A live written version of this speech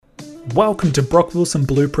Welcome to Brock Wilson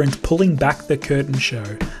Blueprint's Pulling Back the Curtain show.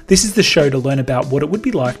 This is the show to learn about what it would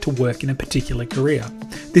be like to work in a particular career.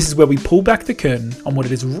 This is where we pull back the curtain on what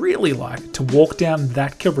it is really like to walk down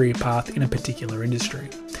that career path in a particular industry.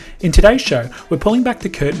 In today's show, we're pulling back the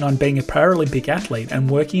curtain on being a Paralympic athlete and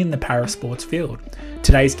working in the parasports field.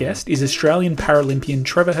 Today's guest is Australian Paralympian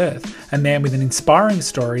Trevor Hirth, a man with an inspiring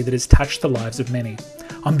story that has touched the lives of many.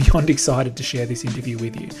 I'm beyond excited to share this interview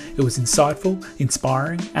with you. It was insightful,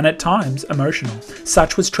 inspiring, and at times emotional.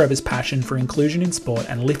 Such was Trevor's passion for inclusion in sport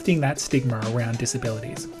and lifting that stigma around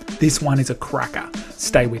disabilities. This one is a cracker.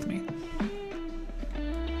 Stay with me.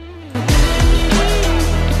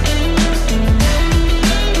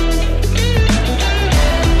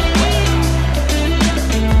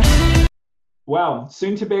 Wow,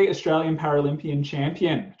 soon to be Australian Paralympian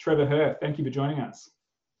champion, Trevor Hirth. Thank you for joining us.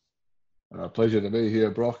 Pleasure to be here,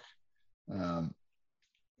 Brock.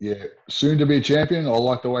 Soon to be a champion. I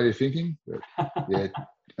like the way you're thinking.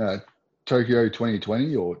 But Tokyo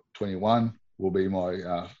 2020 or 21 will be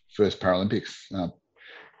my first Paralympics.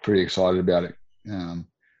 Pretty excited about it.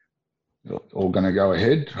 All going to go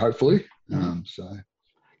ahead, hopefully. Exciting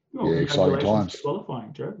times. For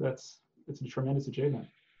qualifying, Trev. That's a tremendous achievement.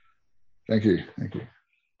 Thank you.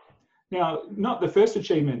 Now, not the first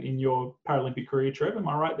achievement in your Paralympic career, Trevor. Am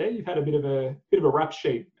I right there? You've had a bit of a rap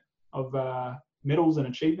sheet of medals and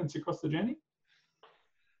achievements across the journey.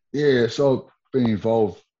 Yeah, so I've been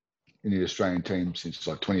involved in the Australian team since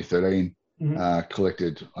like 2013.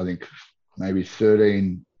 Collected, I think, maybe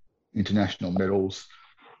 13 international medals,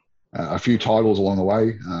 a few titles along the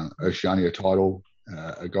way. Oceania title,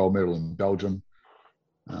 a gold medal in Belgium,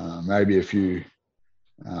 maybe a few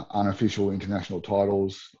unofficial international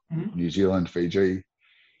titles, New Zealand, Fiji.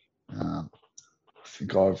 I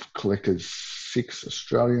think I've collected 6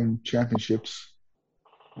 Australian championships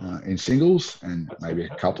in singles and maybe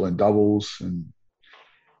a couple in doubles and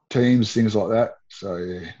teams, things like that.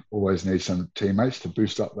 So always need some teammates to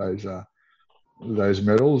boost up those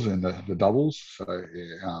medals and the doubles. So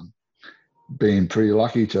been pretty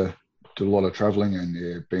lucky to do a lot of travelling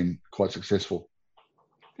and been quite successful.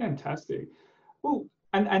 Fantastic. Well,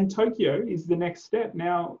 and Tokyo is the next step.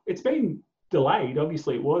 Now, it's been delayed.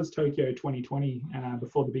 Obviously, it was Tokyo 2020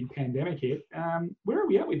 before the big pandemic hit. Where are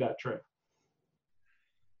we at with that, Trev?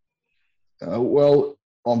 Well,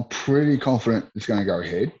 I'm pretty confident it's going to go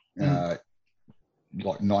ahead.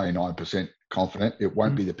 Like 99% confident. It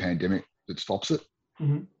won't be the pandemic that stops it.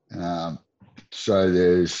 So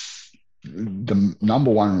there's the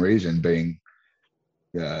number one reason being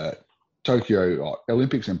Tokyo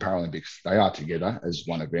Olympics and Paralympics, they are together as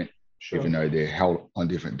one event, even though they're held on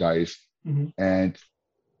different days. And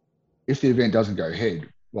if the event doesn't go ahead,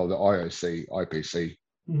 well, the IOC, IPC,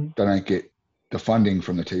 they don't get the funding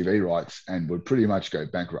from the TV rights and would pretty much go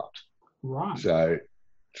bankrupt. Right. So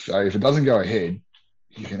if it doesn't go ahead,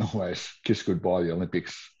 you can always kiss goodbye the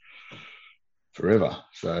Olympics forever.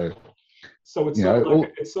 So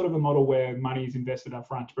it's sort of a model where money is invested up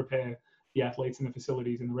front to prepare the athletes and the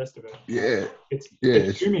facilities and the rest of it. It's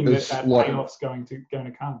assuming that payoff's going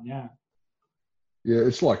to come. Yeah,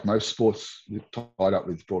 it's like most sports. You're tied up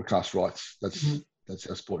with broadcast rights. That's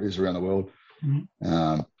how sport is around the world.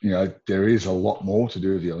 There is a lot more to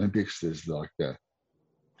do with the Olympics. There's like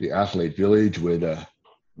the athlete village where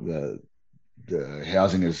the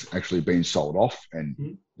housing has actually been sold off,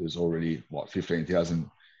 and there's already 15,000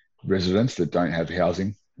 residents that don't have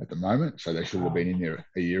housing at the moment. So they should have been in there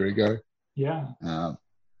a year ago. Yeah.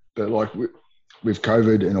 But like with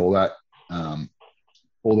COVID and all that,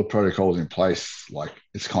 all the protocols in place, like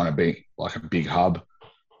it's kind of been like a big hub,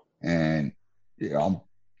 and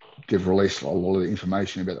they've released a lot of the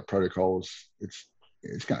information about the protocols. It's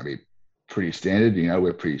going to be pretty standard.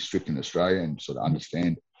 We're pretty strict in Australia and sort of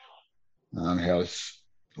understand how it's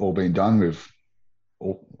all been done with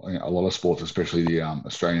a lot of sports, especially the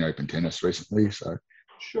Australian Open tennis recently. So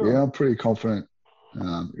I'm pretty confident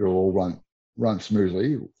it'll all run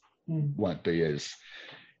smoothly. Won't be as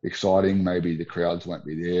exciting. Maybe the crowds won't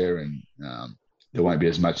be there, and there won't be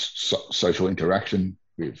as much social interaction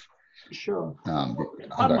with. Sure.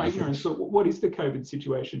 Pardon my ignorance, but what is the COVID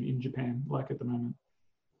situation in Japan like at the moment?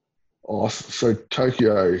 So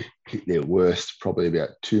Tokyo hit their worst probably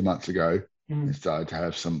about 2 months ago. They started to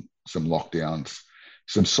have some lockdowns,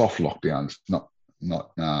 some soft lockdowns,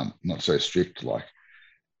 not so strict, like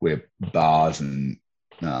where bars and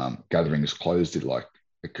gatherings closed at like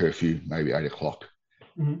a curfew, maybe 8 o'clock.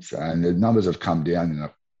 So, and the numbers have come down in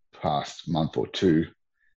the past month or two,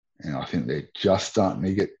 and I think they're just starting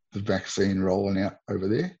to get the vaccine rolling out over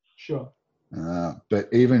there. Sure. But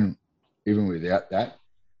even without that,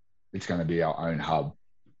 it's going to be our own hub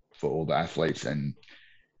for all the athletes, and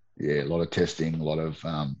a lot of testing, a lot of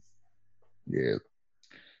yeah,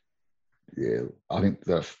 yeah. I think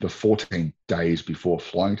the 14 days before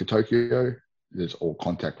flying to Tokyo, there's all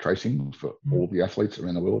contact tracing for all the athletes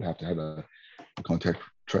around the world have to have a contact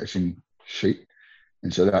tracing sheet.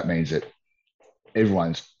 And so that means that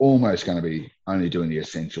everyone's almost going to be only doing the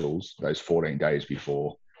essentials those 14 days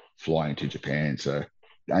before flying to Japan. So,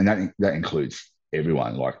 and that includes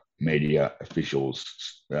everyone, like media,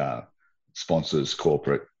 officials, sponsors,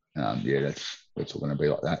 corporate. That's all going to be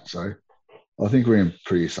like that. So I think we're in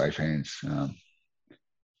pretty safe hands.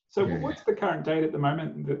 So what's the current date at the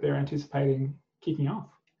moment that they're anticipating kicking off?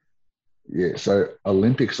 Yeah, so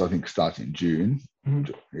Olympics, I think, starts in June.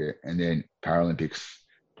 Yeah, and then Paralympics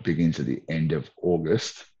begins at the end of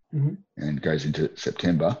August and goes into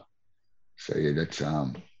September. So, yeah, that's,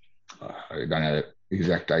 I don't know the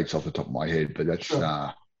exact dates off the top of my head, but that's,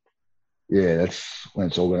 that's when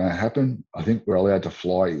it's all going to happen. I think we're allowed to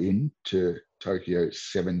fly into Tokyo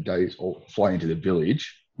 7 days, or fly into the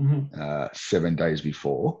village 7 days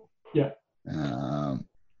before. Yeah.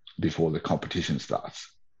 Before the competition starts.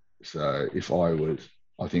 So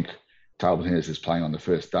I think table tennis is playing on the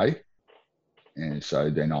first day. And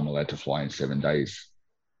so then I'm allowed to fly in 7 days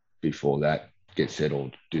before that, get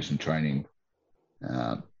settled, do some training.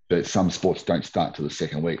 But some sports don't start till the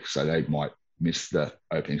second week, so they might miss the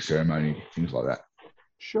opening ceremony, things like that.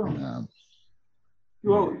 Sure.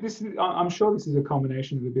 Well, I'm sure this is a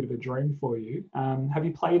combination of a bit of a dream for you. Have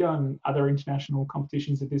you played on other international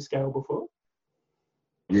competitions of this scale before?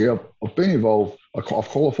 Yeah, I've been involved. I've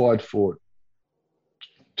qualified for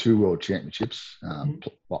 2 world championships.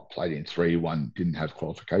 Played in 3. 1 didn't have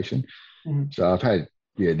qualification. So I've had,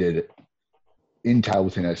 in table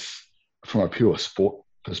tennis, from a pure sport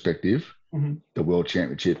perspective, the world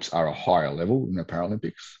championships are a higher level than the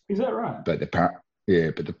Paralympics. Is that right? But the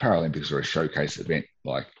Paralympics are a showcase event.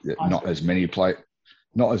 Like not as many players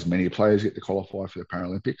get to qualify for the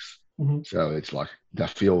Paralympics. So it's like the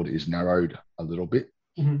field is narrowed a little bit.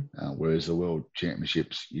 Whereas the world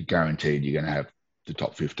championships, you're guaranteed you're going to have the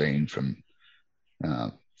top 15 from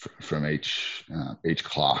each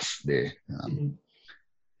class there.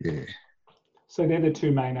 So they're the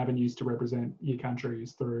 2 main avenues to represent your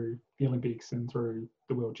countries, through the Olympics and through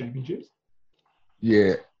the world championships.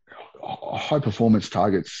 Yeah, high performance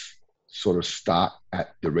targets sort of start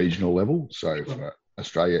at the regional level. So for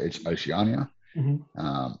Australia, it's Oceania.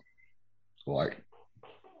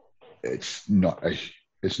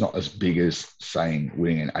 It's not as big as saying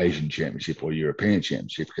winning an Asian championship or European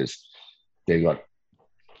championship, because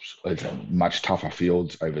it's a much tougher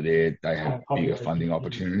fields over there. They have bigger funding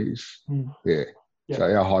opportunities. So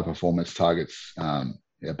our high performance targets,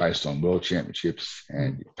 based on world championships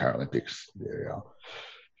and Paralympics.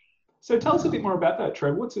 So tell us a bit more about that,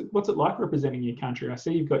 Trevor. What's it like representing your country? I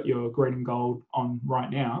see you've got your green and gold on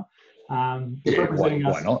right now. Representing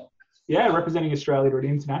us. Why not? Yeah, representing Australia at an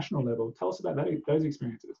international level. Tell us about those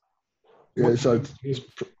experiences. It's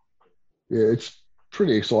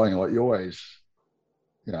pretty exciting. Like, you always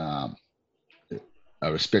are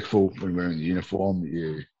respectful when wearing the uniform.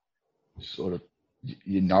 You sort of,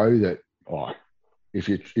 know that if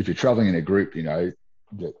you're traveling in a group,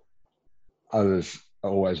 that others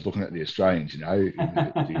are always looking at the Australians.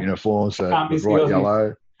 The uniforms, the bright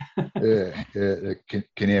yellow, the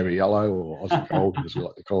canary yellow, or Aussie gold, as we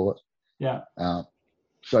like to call it. Yeah.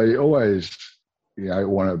 So you always,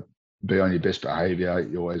 want to be on your best behaviour.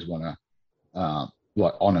 You always want to,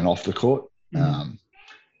 like, on and off the court.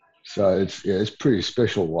 So it's pretty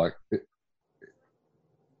special. Like,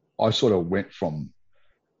 I sort of went from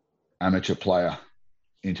amateur player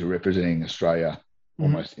into representing Australia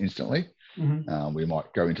almost instantly. We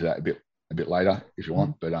might go into that a bit later if you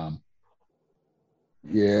want, but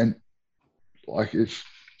and like,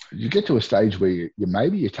 you get to a stage where you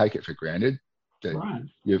take it for granted that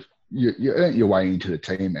you earn your way into the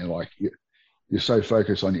team, and like you're so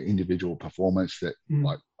focused on your individual performance that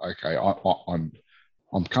like, okay, I'm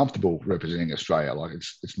comfortable representing Australia. Like,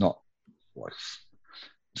 it's not like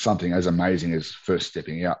something as amazing as first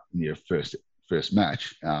stepping out in your first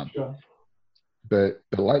match. But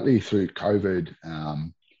lately, through COVID,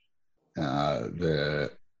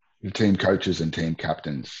 the team coaches and team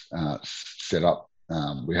captains set up.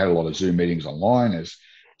 We had a lot of Zoom meetings online, as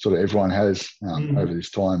sort of everyone has over this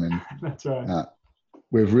time, and that's right.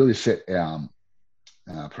 We've really set our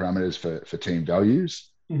parameters for team values.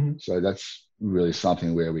 So that's really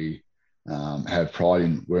something where we have pride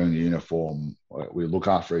in wearing the uniform. We look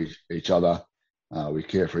after each other. We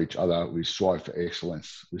care for each other. We strive for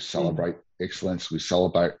excellence. We celebrate excellence. We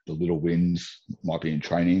celebrate the little wins. It might be in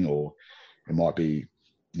training, or it might be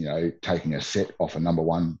taking a set off a number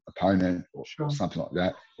one opponent or Sure. something like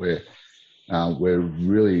that, where we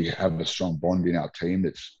really have a strong bond in our team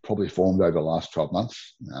that's probably formed over the last 12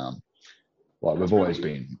 months. We've always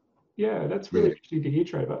been. Yeah, that's really interesting to hear,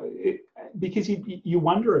 Trevor. Because you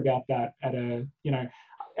wonder about that at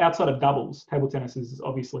outside of doubles. Table tennis is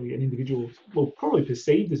obviously an individual, well, probably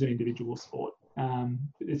perceived as an individual sport.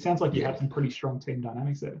 It sounds like you have some pretty strong team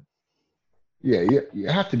dynamics there. Yeah, you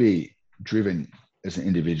have to be driven as an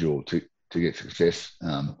individual to get success.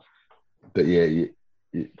 But yeah,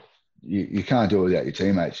 you can't do it without your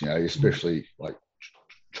teammates. Especially like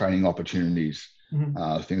training opportunities,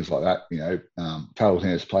 things like that. Table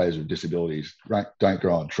tennis players with disabilities don't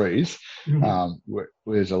grow on trees.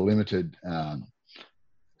 There's a limited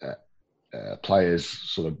players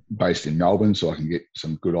sort of based in Melbourne, so I can get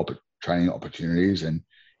some good training opportunities. And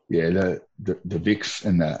yeah, the Vics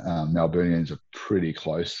and the Melburnians are pretty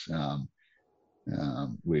close.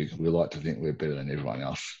 We like to think we're better than everyone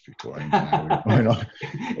else, Victorians. We're not.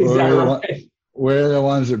 We're the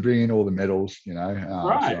ones that bring in all the medals,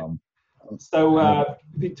 Right. So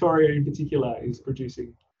Victoria in particular is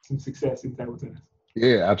producing some success in table tennis.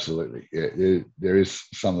 Yeah, absolutely. Yeah, there is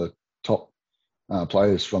some of the top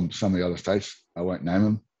players from some of the other states. I won't name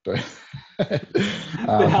them, but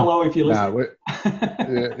but hello if you're listening.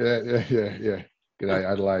 Yeah. G'day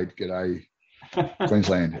Adelaide. G'day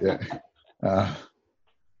Queensland.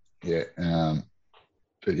 Yeah.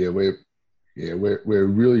 But yeah, we're a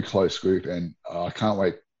really close group, and I can't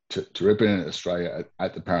wait to represent Australia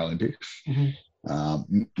at the Paralympics.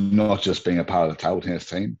 Not just being a part of the table tennis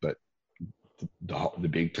team, but the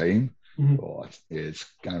big team. It's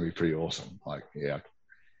going to be pretty awesome. I can't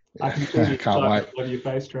wait. Love your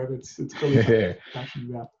face, Trevor. It's really passionate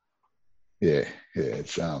about. Yeah,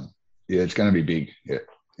 it's going to be big. Yeah.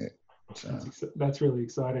 That's really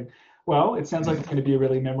exciting. Well, it sounds like it's going to be a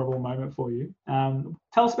really memorable moment for you.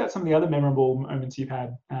 Tell us about some of the other memorable moments you've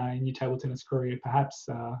had in your table tennis career. Perhaps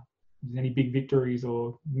any big victories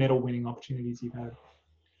or medal-winning opportunities you've had.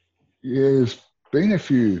 Yeah, there's been a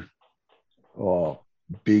few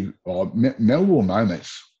big memorable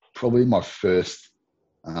moments. Probably my first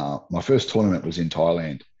tournament was in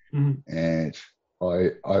Thailand, and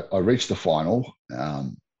I reached the final,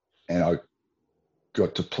 and I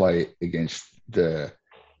got to play against the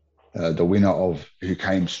winner of who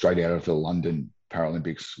came straight out of the London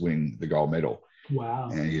Paralympics winning the gold medal. Wow!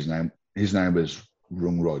 And his name was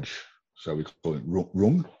Rung Roj, so we call him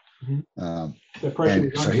Rung.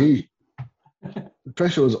 The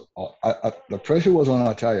pressure was on,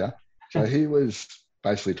 I tell you. So he was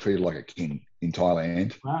basically treated like a king in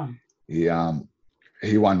Thailand. Wow!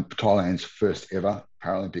 He won Thailand's first ever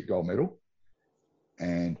Paralympic gold medal,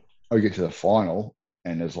 and I get to the final,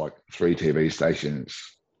 and there's like 3 TV stations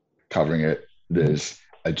covering it. There's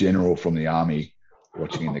a general from the army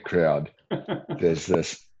watching in the crowd. There's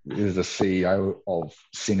the CEO of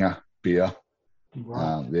Singer Beer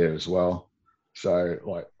there as well. So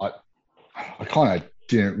like I kind of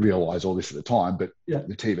didn't realize all this at the time, but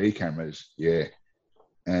the TV cameras,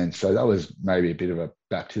 and so that was maybe a bit of a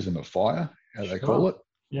baptism of fire, how they call it.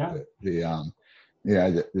 Yeah. The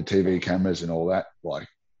TV cameras and all that, like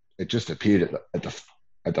it just appeared at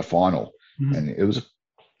the final, and it was a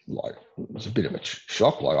bit of a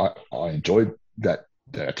shock. Like I enjoyed that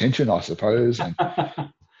attention, I suppose. And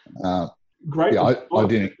great. I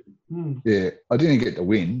didn't. I didn't get the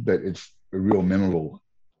win, but it's a real memorable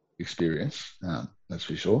experience. That's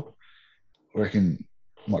for sure. I reckon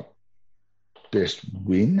my best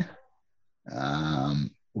win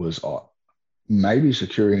was maybe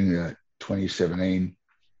securing the 2017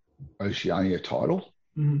 Oceania title,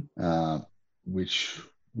 which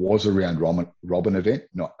was a round robin event,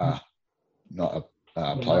 not a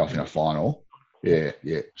playoff in a final. Yeah.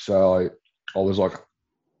 So I was like,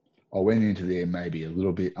 I went into there maybe a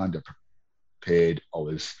little bit underprepared. I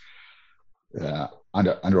was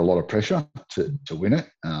under a lot of pressure to win it.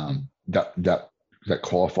 That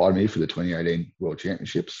qualified me for the 2018 World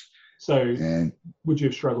Championships. So, would you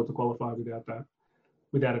have struggled to qualify without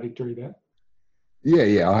a victory there?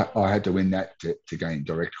 Yeah. I had to win that to gain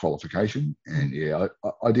direct qualification, and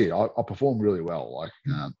I did. I performed really well. Like,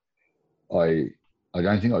 I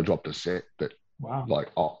don't think I dropped a set, but wow, like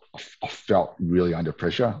I felt really under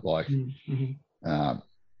pressure. Like, I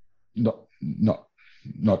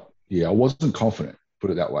wasn't confident. Put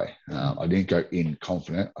it that way. I didn't go in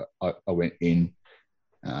confident. I went in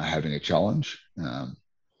having a challenge.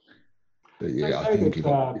 But I think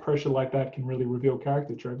pressure like that can really reveal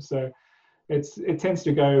character, Trev. So it tends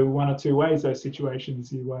to go one or two ways. Those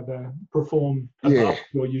situations, you either perform above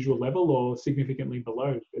your usual level or significantly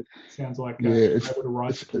below. It sounds like you're able to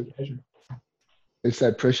rise to the occasion. It's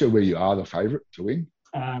that pressure where you are the favourite to win.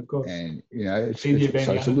 Of course. And it's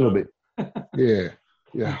a little bit. Yeah.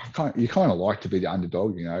 You kind of like to be the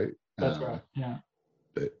underdog, That's right. Yeah.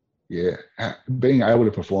 But yeah, being able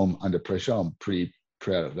to perform under pressure, I'm pretty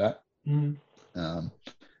proud of that.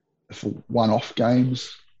 For one-off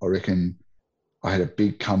games, I reckon I had a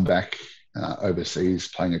big comeback overseas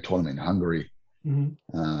playing a tournament in Hungary.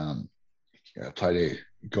 I played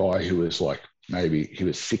a guy who was maybe he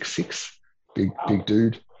was 6'6", big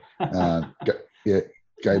dude.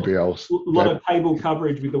 Gabriel. A lot of table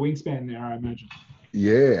coverage with the wingspan there, I imagine.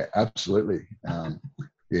 Yeah, absolutely.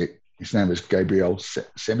 His name was Gabriel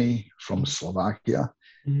Semi from Slovakia.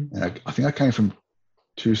 And I think I came from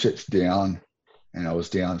 2 sets down, and I was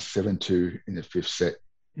down 7-2 in the 5th set.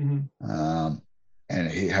 And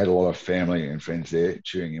he had a lot of family and friends there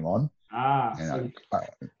cheering him on. And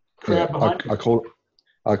I called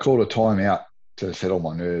a timeout to settle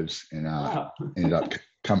my nerves, and ended up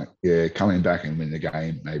coming back and win the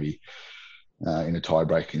game, maybe in a tie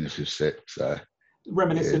break in the 5th set. So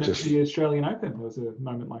reminiscent of the Australian Open, there was a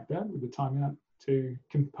moment like that with the timeout to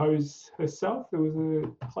compose herself. There was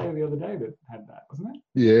a player the other day that had that, wasn't it?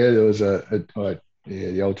 Yeah, there was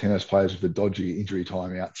the old tennis players with the dodgy injury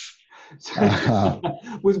timeouts.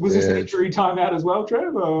 Was this an injury timeout as well,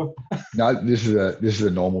 Trev? Or? No, this is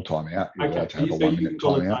a normal timeout. You're allowed to have a 1 minute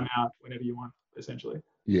timeout whenever you want, essentially.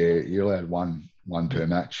 Yeah, you're allowed one per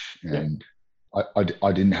match, and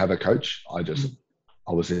I didn't have a coach.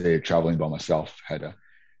 I was there traveling by myself.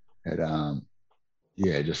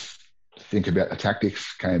 Just think about the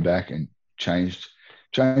tactics. Came back and changed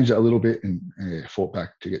it a little bit, and fought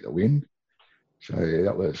back to get the win. So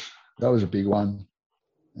that was a big one.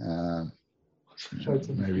 Showed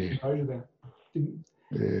some composure there.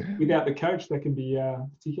 Without the coach, that can be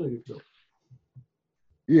particularly difficult.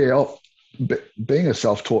 Yeah, being a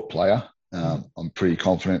self-taught player, I'm pretty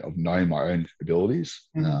confident of knowing my own abilities.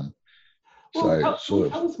 Tell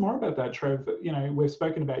us more about that, Trev. We've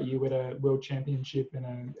spoken about you at a World Championship and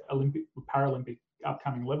an Olympic, Paralympic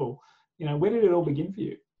upcoming level. Where did it all begin for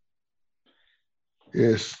you?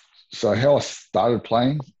 Yes. So how I started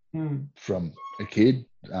playing from a kid,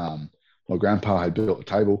 my grandpa had built a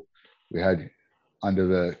table we had under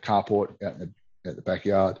the carport out at the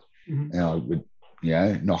backyard, and I would,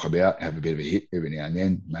 knock about, have a bit of a hit every now and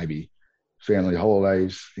then, maybe family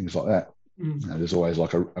holidays, things like that. There's always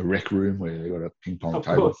like a rec room where they've got a ping pong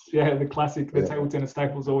table. Of course, the classic, the table tennis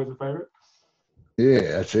table is always a favourite. Yeah,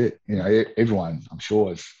 that's it. Everyone, I'm sure,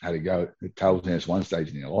 has had a go at table tennis one stage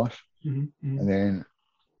in their life. And then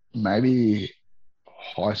maybe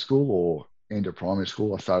high school or end of primary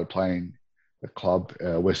school, I started playing a club,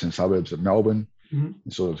 western suburbs of Melbourne, and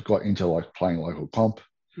sort of got into playing local comp.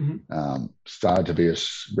 Started to be a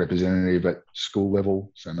representative at school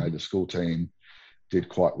level, so made the school team, did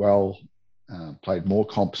quite well. Played more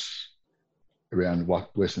comps around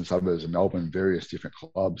western suburbs of Melbourne, various different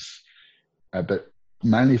clubs, but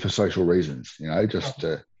mainly for social reasons, just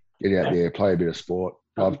to get out there, play a bit of sport,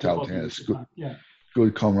 love table tennis,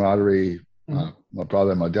 good camaraderie. My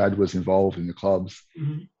brother and my dad was involved in the clubs.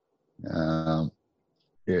 So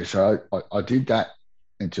I did that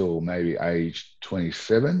until maybe age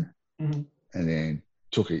 27, and then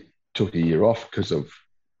took a year off because of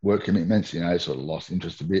work commitments, sort of lost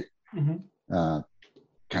interest a bit.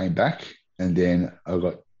 Came back, and then I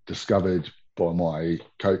got discovered by my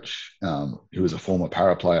coach, who was a former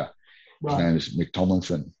para player. His name is Mick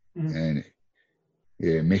Tomlinson. And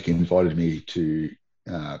Mick invited me to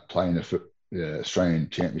play in the Australian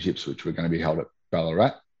Championships, which were going to be held at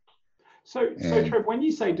Ballarat. So Trev, when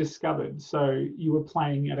you say discovered, so you were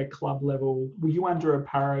playing at a club level, were you under a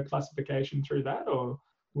para classification through that, or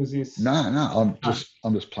was this? No, I'm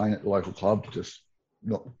just playing at the local club, just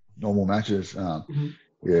not normal matches.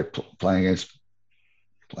 Playing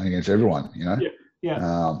against everyone,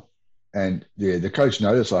 and the coach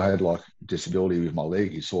noticed I had disability with my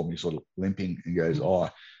leg. He saw me sort of limping and goes, "Oh,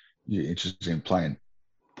 you're interested in playing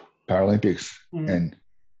Paralympics?" And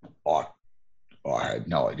I had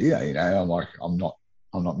no idea. I'm like, I'm not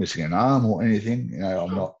missing an arm or anything.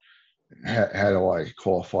 I'm not. How do I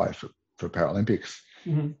qualify for Paralympics?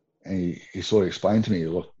 And he sort of explained to me,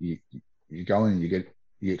 look, you go in and you get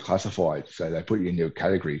classified. So they put you into a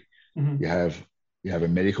category. You have a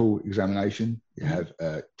medical examination, you have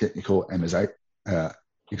a technical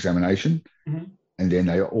examination, and then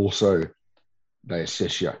they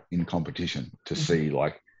assess you in competition to see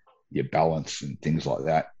your balance and things like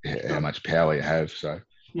that, how much power you have. So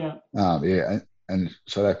Yeah. And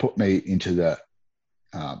so they put me into the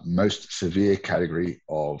most severe category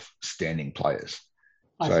of standing players.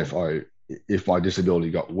 I So see. if my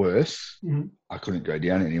disability got worse, Mm-hmm. I couldn't go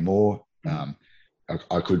down anymore. Mm-hmm.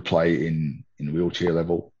 I could play in wheelchair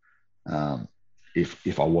level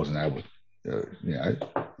if I wasn't able,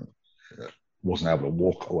 wasn't able to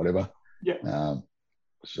walk or whatever. Yeah.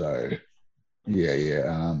 So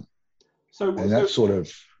yeah. So, And so that's sort of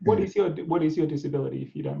what is your disability,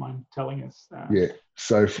 if you don't mind telling us? yeah.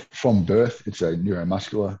 So from birth, it's a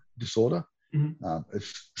neuromuscular disorder. Mm-hmm.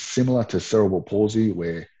 It's similar to cerebral palsy,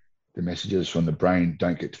 where the messages from the brain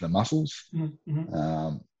don't get to the muscles.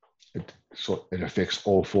 Mm-hmm. It affects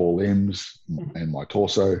all four limbs Mm-hmm. and my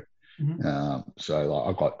torso. Mm-hmm. So like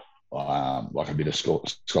I've got like a bit of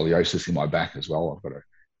scoliosis in my back as well. I've got a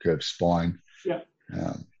curved spine. Yeah.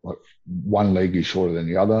 Like one leg is shorter than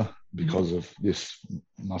the other because Mm-hmm. of this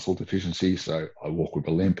muscle deficiency. So I walk with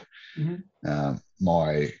a limp. Mm-hmm.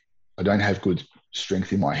 I don't have good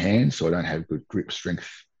strength in my hands, so I don't have good grip strength.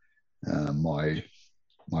 My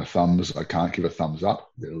thumbs, I can't give a thumbs up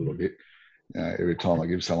a little bit. Every time I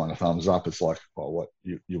give someone a thumbs up, it's like, oh, what,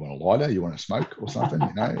 you want a lighter? You want to smoke or something?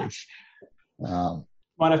 It's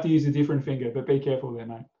Might have to use a different finger, but be careful there,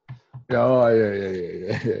 mate. oh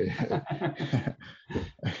yeah.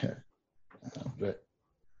 But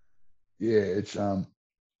yeah, it's I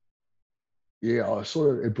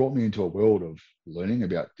sort of, it brought me into a world of learning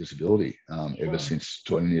about disability ever since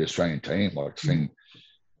joining the Australian team. Like seeing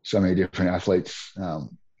so many different athletes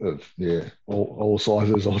of all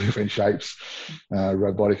sizes, all different shapes,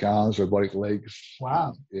 robotic arms, robotic legs.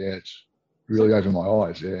 Wow. It's really opened my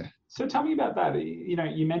eyes. Yeah. So tell me about that.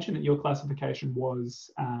 You mentioned that your classification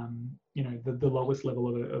was, the lowest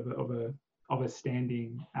level of a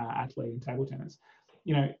standing athlete in table tennis.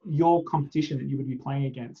 Your competition that you would be playing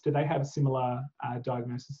against, do they have similar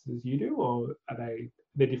diagnoses as you do, or are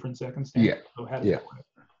they're different circumstances? Yeah. Or how does that work?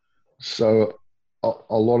 So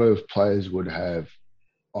a lot of players would have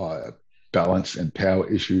balance and power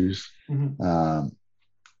issues. Mm-hmm.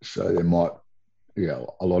 So there might,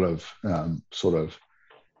 a lot of sort of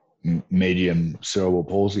medium cerebral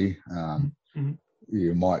palsy. Mm-hmm.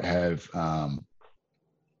 You might have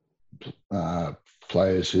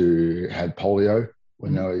players who had polio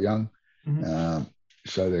when they were young. Mm-hmm.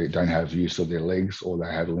 So they don't have use of their legs, or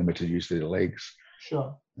they have limited use of their legs.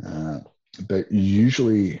 Sure. But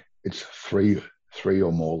usually it's three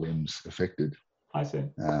or more limbs affected. I see.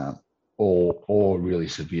 Or really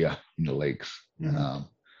severe in the legs. Mm-hmm.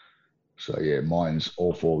 So yeah, mine's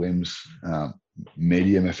all four limbs,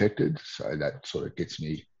 medium affected. So that sort of gets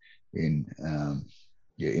me in,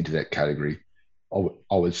 into that category.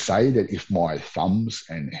 I would say that if my thumbs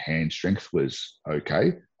and hand strength was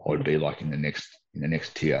okay, I would be like in the next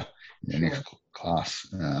tier, in the next class.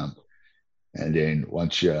 And then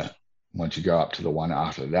once you go up to the one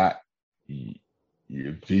after that,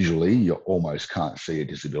 visually you almost can't see a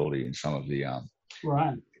disability in some of the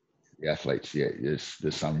right. The athletes. Yeah,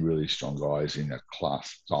 there's some really strong guys in the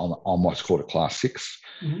class. So I'm what's called a class 6.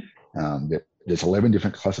 Mm-hmm. There's 11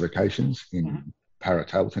 different classifications in para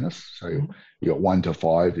table tennis. So you got 1 to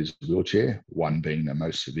 5 is wheelchair, 1 being the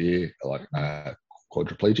most severe, like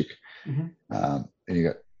quadriplegic. And you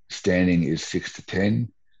got standing is 6 to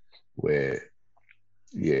 10, where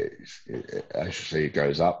as you see it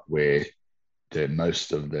goes up, where the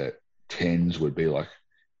most of the 10s would be like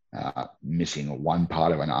missing one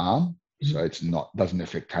part of an arm. So it's doesn't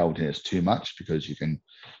affect table tennis too much, because you can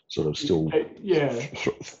sort of still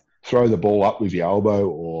throw the ball up with your elbow,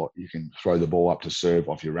 or you can throw the ball up to serve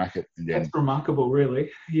off your racket. And then that's remarkable,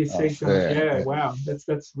 really. You see wow,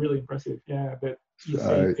 that's really impressive. Yeah, but you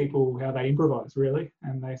see people how they improvise, really,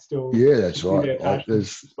 and they still that's right.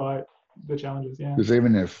 Despite the challenges. Yeah, there's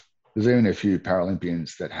even a few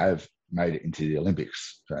Paralympians that have made it into the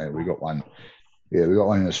Olympics. So we got one. Yeah, we got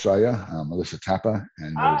one in Australia, Melissa Tapper.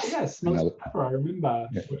 And yes, Melissa Tapper. I remember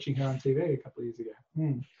watching her on TV a couple of years ago.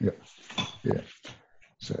 Yeah.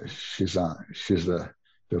 So she's the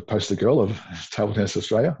poster girl of table tennis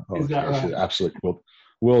Australia. Is that right? She's an absolute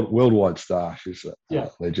worldwide star. She's a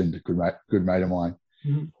legend, a good mate of mine.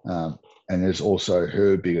 And there's also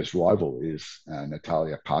her biggest rival is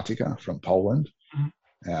Natalia Partyka from Poland,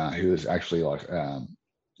 who is actually like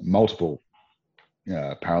multiple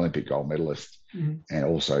Paralympic gold medalist, and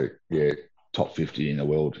also top 50 in the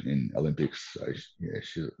world in Olympics. So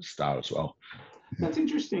she's a star as well. That's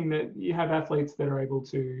interesting that you have athletes that are able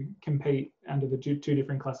to compete under the two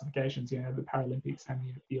different classifications, the Paralympics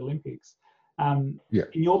and the Olympics. In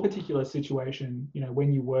your particular situation,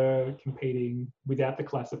 when you were competing without the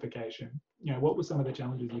classification, what were some of the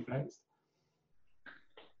challenges you faced?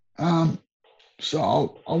 Um, I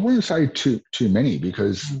wouldn't say too many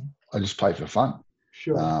because Mm. I just play for fun.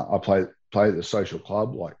 Sure. I play at the social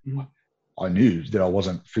club. Like Mm. I knew that I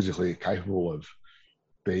wasn't physically capable of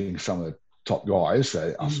being some of the top guys.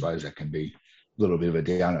 So I Mm. suppose that can be a little bit of a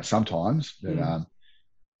downer sometimes. But Mm.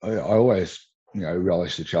 I always,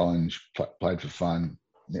 relished the challenge. Played for fun.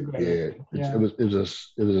 It's a great Yeah, attitude. it Yeah.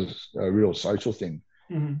 was a real social thing.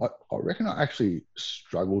 Mm. I reckon I actually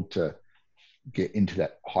struggled to get into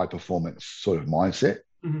that high performance sort of mindset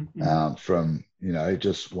Mm. Mm. from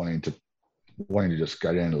just wanting to just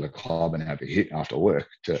go down to the club and have a hit after work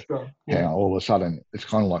to Sure. Yeah. how all of a sudden it's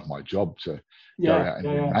kind of like my job to go Yeah. out and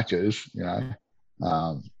Yeah. win Yeah. matches.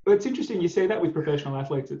 Um, But it's interesting. You see that with professional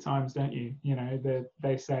athletes at times, don't you? You know, that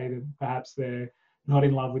they say that perhaps they're not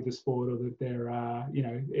in love with the sport, or that they're,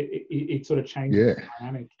 it sort of changes yeah, the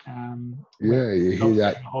dynamic. When it yeah, you hear stops being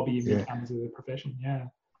that. a hobby and Yeah, becomes a profession. Yeah.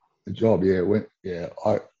 the job.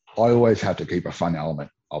 I always have to keep a fun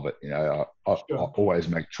element of it. I Sure. always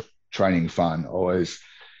make training fun. Always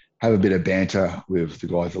have a bit of banter with the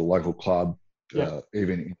guys at the local club, Yeah.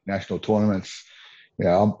 even international tournaments.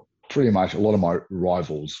 I'm pretty much a lot of my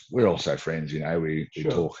rivals. We're also friends. We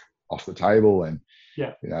Sure. talk off the table, and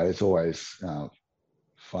Yeah. it's always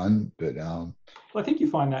fun. But Well, I think you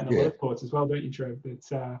find that in a lot yeah, of sports as well, don't you, Trev?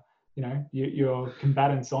 It's your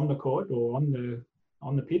combatants on the court or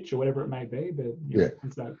on the pitch or whatever it may be. But yeah,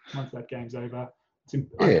 once that game's over, yeah.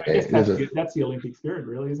 I guess There's that's the Olympic spirit,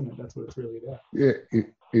 really, isn't it? That's what it's really about. yeah,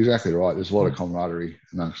 exactly right. There's a lot of Mm. camaraderie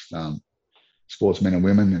amongst sportsmen and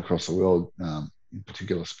women across the world, in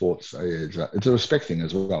particular sports. So yeah, it's a respect thing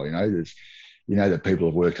as well. That people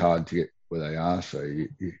have worked hard to get where they are. So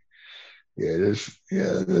there's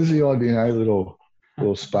the odd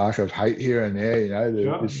little spark of hate here and there.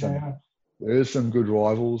 Sure. Yeah. There is some good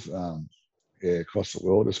rivals, across the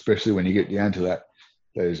world, especially when you get down to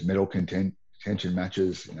those medal contention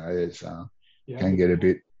matches. It's Yeah. can Yeah. get a No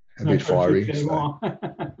bit friendships fiery. So anymore.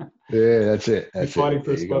 yeah, that's it. You're That's it. fighting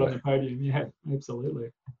for Yeah, a spot on the podium. Yeah.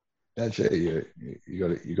 Absolutely. that's it. You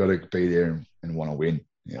got to be there and want to win.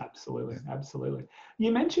 Yeah, Absolutely, yeah, absolutely.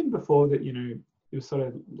 You mentioned before that it was sort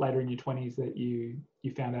of later in your 20s that you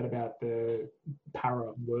found out about the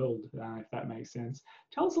para world, if that makes sense.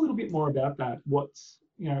 Tell us a little bit more about that. What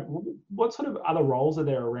sort of other roles are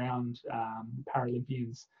there around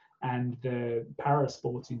Paralympians and the para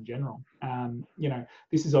sports in general?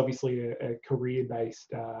 This is obviously a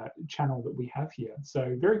career-based channel that we have here.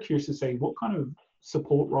 So very curious to see what kind of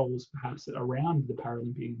support roles perhaps around the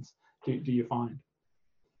Paralympians do you find?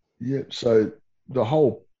 yeah. So the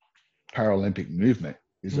whole Paralympic movement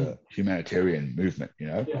is Mm. a humanitarian movement.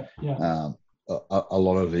 Yeah, yeah. Um, a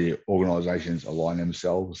lot of the organisations align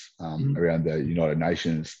themselves Mm. around the United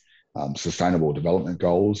Nations Sustainable Development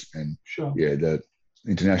Goals, and Sure. the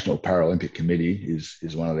International Paralympic Committee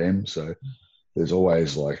is one of them. So there's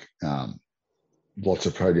always lots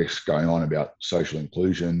of projects going on about social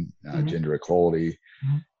inclusion, Mm-hmm. gender equality,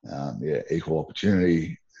 Mm-hmm. equal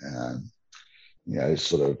opportunity,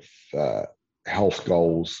 sort of health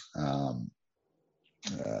goals, uh,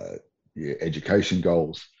 education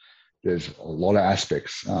goals. There's a lot of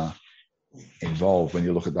aspects involved when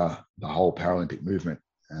you look at the whole Paralympic movement.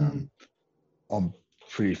 Mm-hmm. I'm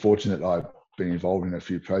pretty fortunate I've been involved in a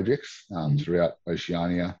few projects throughout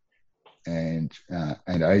Oceania and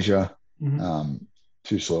Asia, Mm-hmm.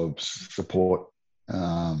 to sort of support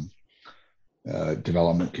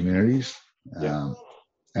development communities, Yeah.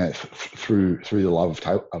 through the love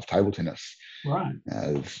of table tennis. Right.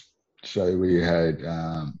 So we had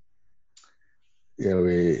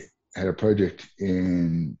a project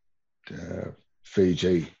in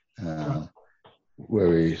Fiji, Right. where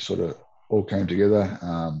we sort of all came together.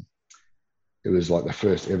 It was like the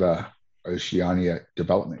first ever Oceania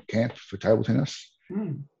development camp for table tennis,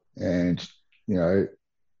 Mm. and you know,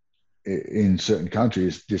 in certain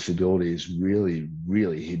countries, disability is really,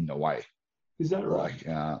 really hidden away. Is that right?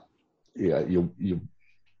 Like,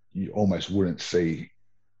 you almost wouldn't see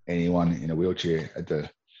anyone in a wheelchair at the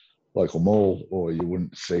local mall, or you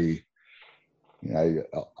wouldn't see, a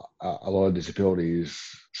lot of disability is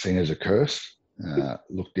seen as a curse,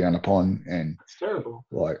 looked down upon, and It's terrible.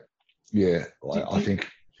 I think,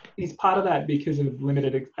 Is part of that because of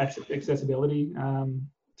limited accessibility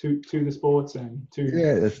to the sports and to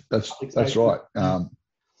yeah, public that's spaces? right.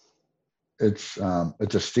 It's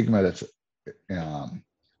a stigma that's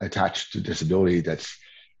attached to disability,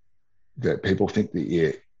 that people think that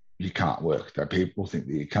you can't work, that people think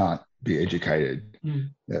that you can't be educated, Mm.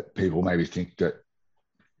 that people maybe think that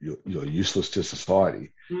you're useless to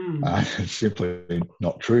society. Mm. It's simply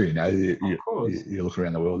not true. Of course. You look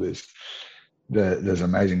around the world, there's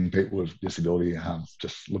amazing people with disability.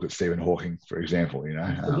 Just look at Stephen Hawking, for example.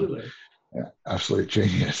 Absolutely. Absolute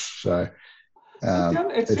genius. So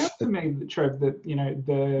It sounds to me, Trev, that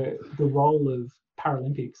the role of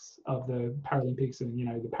the Paralympics and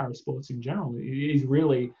the para sports in general is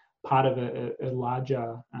really part of a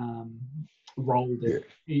larger role that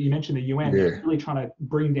you mentioned. The UN really trying to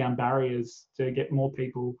bring down barriers to get more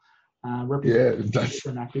people represented in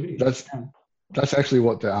different activities. That's actually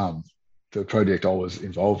what the project I was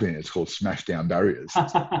involved in. It's called Smash Down Barriers.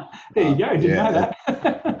 There you go. Didn't know that.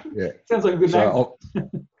 Yeah. Sounds like a good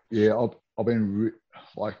name. I've been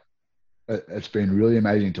it's been really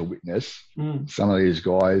amazing to witness some of these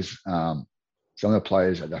guys, some of the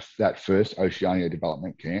players at that first Oceania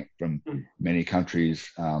development camp from many countries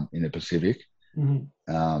in the Pacific,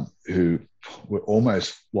 who were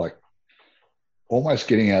almost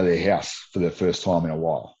getting out of their house for the first time in a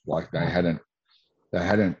while. Like they hadn't,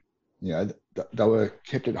 they were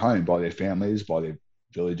kept at home by their families, by their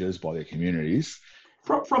villages, by their communities.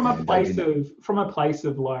 From a place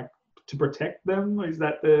of like to protect them. Is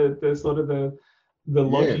that the sort of the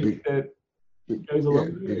logic that goes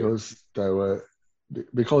along with it?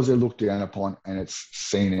 Because they're looked down upon, and it's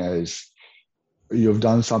seen as you've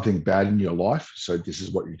done something bad in your life, so this is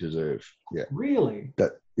what you deserve. Yeah. Really?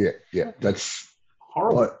 That's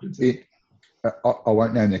horrible. I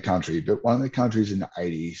won't name the country, but one of the countries in the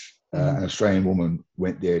 80s, an Australian woman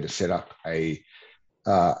went there to set up a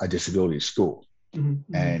disability school.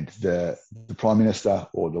 And the Prime Minister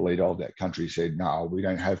or the leader of that country said, no, we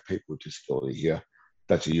don't have people with disability here.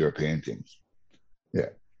 That's a European thing. Yeah.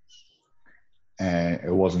 And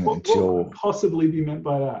it wasn't until... What could possibly be meant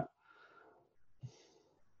by that?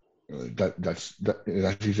 That's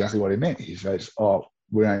exactly what he meant. He says, oh,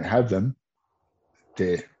 we don't have them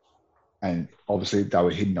there. And obviously they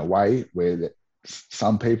were hidden away where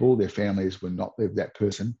some people, their families would not let that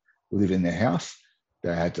person live in their house.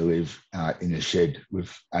 They had to live in a shed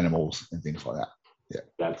with animals and things like that. Yeah,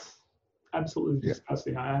 that's absolutely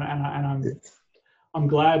disgusting. And I'm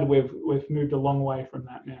glad we've moved a long way from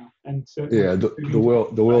that now. And certainly, the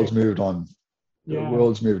world's moved on. The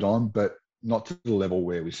world's moved on, but not to the level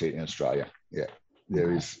where we see it in Australia. Yeah,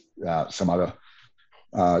 there is some other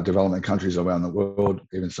development countries around the world,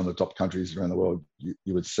 even some of the top countries around the world.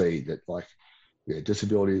 You would see that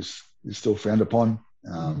disability is still frowned upon.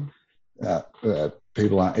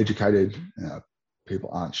 People aren't educated, people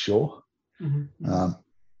aren't sure.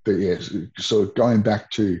 But so going back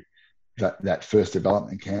to that first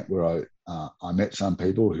development camp where I met some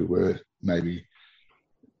people who were maybe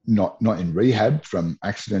not in rehab from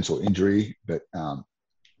accidents or injury, but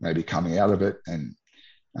maybe coming out of it and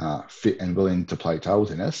fit and willing to play table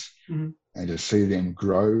tennis, and to see them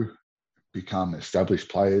grow, become established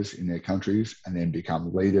players in their countries, and then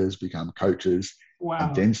become leaders, become coaches,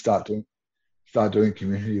 and then start doing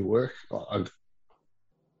community work. We're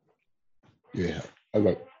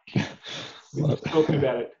just talking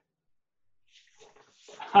about it.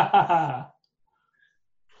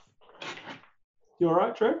 You all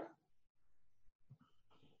right, Trev?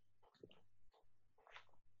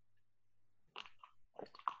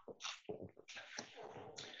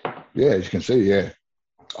 Yeah, as you can see, bit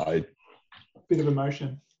of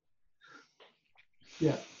emotion.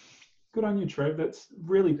 Yeah. Good on you, Trev. That's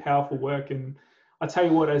really powerful work. And I tell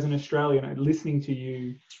you what, as an Australian, listening to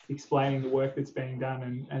you explaining the work that's being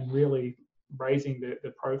done and really raising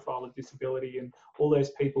the profile of disability and all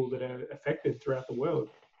those people that are affected throughout the world.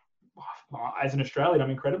 As an Australian, I'm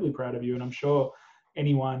incredibly proud of you, and I'm sure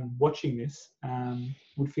anyone watching this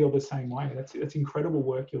would feel the same way. That's incredible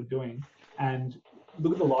work you're doing. And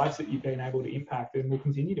look at the lives that you've been able to impact and will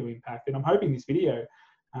continue to impact. And I'm hoping this video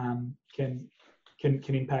can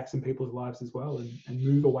impact some people's lives as well and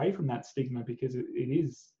move away from that stigma, because it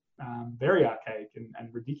is very archaic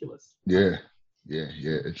and ridiculous.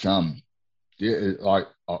 It's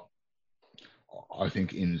I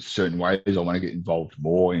think in certain ways I want to get involved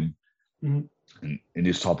more in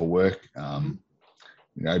this type of work,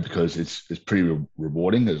 because it's pretty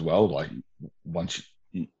rewarding as well. Like once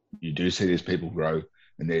you do see these people grow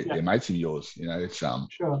and they're mates of yours, it's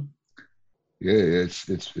sure.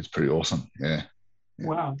 It's pretty awesome. Yeah.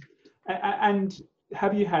 Wow. And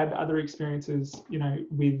have you had other experiences,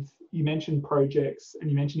 with, you mentioned projects and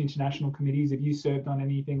you mentioned international committees. Have you served on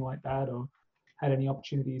anything like that or had any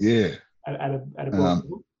opportunities at a broad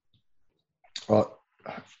level?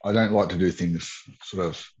 I don't like to do things sort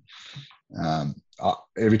of,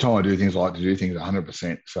 every time I do things, I like to do things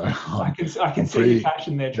 100%. So I can see your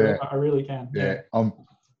passion there, Trevor. I really can. Yeah. I'm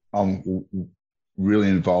really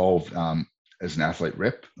involved as an athlete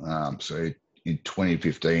rep. So in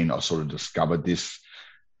 2015, I sort of discovered this,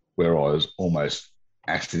 where I was almost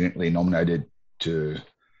accidentally nominated to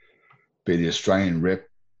be the Australian rep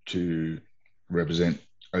to represent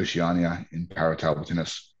Oceania in para table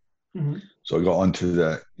tennis. Mm-hmm. So I got onto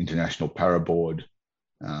the International Para Board,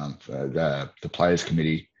 for the Players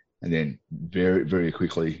Committee, and then very, very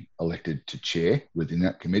quickly elected to chair within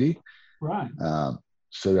that committee. Right.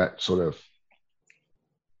 So that sort of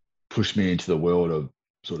pushed me into the world of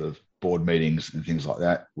sort of board meetings and things like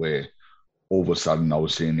that, where all of a sudden I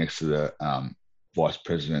was sitting next to the vice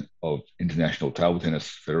president of International Table Tennis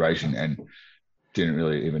Federation and didn't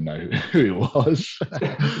really even know who he was.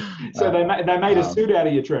 So they made a suit out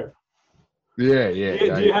of you, Trev. Yeah.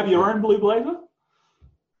 Do you have your own blue blazer?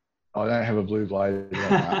 I don't have a blue blazer.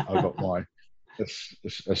 I've got my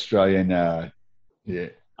Australian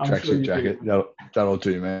tracksuit jacket. That'll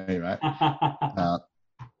do me, mate.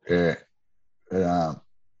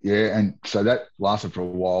 And so that lasted for a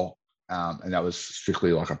while, and that was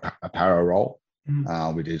strictly like a para role.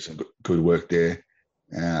 Mm. We did some good work there,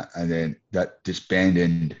 and then that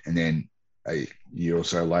disbanded, and then a year or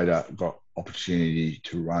so later got opportunity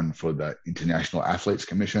to run for the International Athletes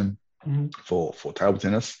Commission for table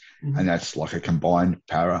tennis, and that's like a combined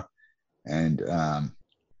para and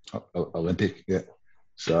Olympic. Yeah,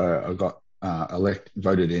 so I got elected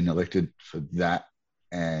for that,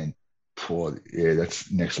 and that's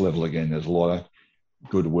next level again. There's a lot of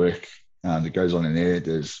good work that goes on in there.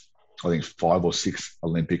 There's, I think, 5 or 6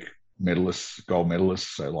 Olympic medalists, gold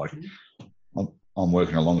medalists. So like, I'm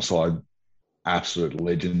working alongside absolute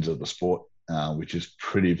legends of the sport, which is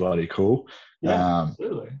pretty bloody cool. Yeah,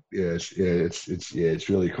 absolutely. It's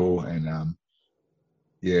really cool, and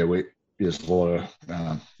there's a lot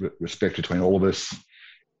of respect between all of us.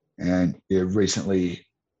 And recently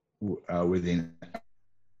within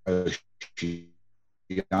Oceania,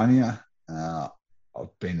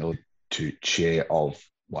 I've been elected to chair of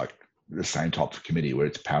like the same type of committee where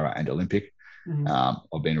it's para and Olympic.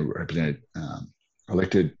 I've been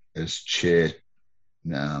elected as chair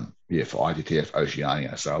for ITTF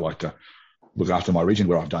Oceania. So I like to look after my region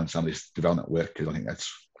where I've done some of this development work, because I think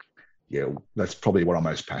that's probably what I'm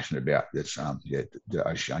most passionate about. That's the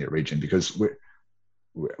Oceania region, because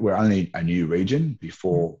we're only a new region.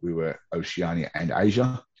 Before we were Oceania and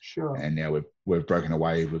Asia. Sure. And now we've broken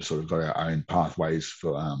away. We've sort of got our own pathways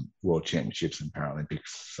for World Championships and Paralympics.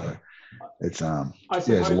 So it's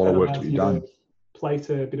there's a lot of work to be done. Place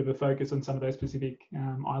a bit of a focus on some of those specific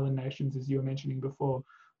island nations, as you were mentioning before,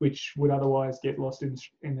 which would otherwise get lost in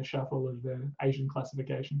the shuffle of the Asian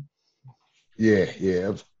classification. Yeah.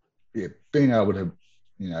 Being able to,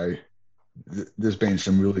 there's been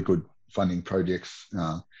some really good funding projects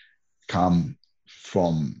come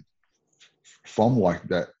from like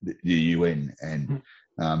the UN and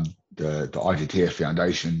the ITTF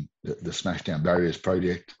Foundation, the Smash Down Barriers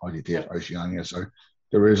project, ITTF Oceania. So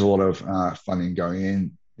there is a lot of funding going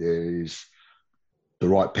in. There's the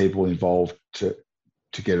right people involved to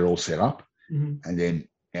get it all set up. And then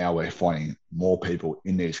now we're finding more people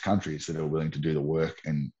in these countries that are willing to do the work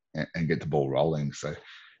and get the ball rolling. So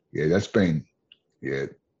that's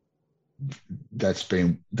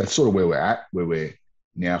sort of where we're at, where we're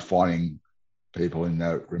now finding people in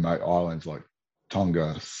the remote islands like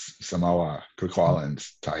Tonga, Samoa, Cook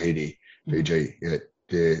Islands, Tahiti, Fiji,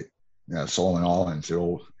 Solomon Islands. They're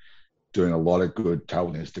all doing a lot of good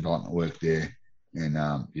table tennis development work there, and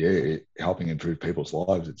helping improve people's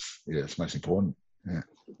lives. It's most important. Yeah,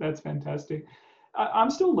 that's fantastic.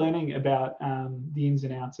 I'm still learning about the ins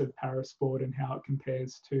and outs of para sport and how it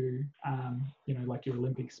compares to, like your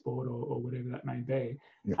Olympic sport or whatever that may be.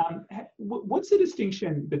 Yeah. What's the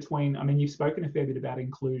distinction between, I mean, you've spoken a fair bit about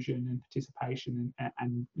inclusion and participation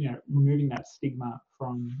and removing that stigma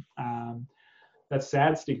from, that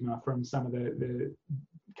sad stigma from some of the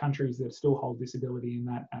countries that still hold disability in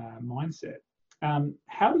that mindset.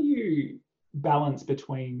 How do you balance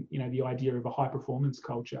between, the idea of a high performance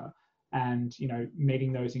culture and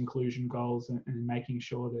meeting those inclusion goals and making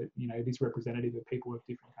sure that it is representative of people of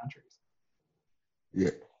different countries?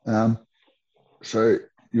 So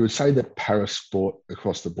you would say that para sport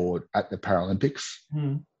across the board at the Paralympics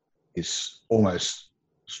is almost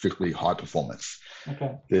strictly high performance.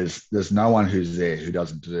 Okay. There's no one who's there who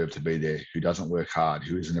doesn't deserve to be there, who doesn't work hard,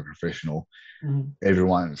 who isn't a professional.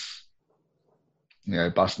 Everyone's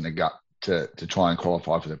busting their gut to try and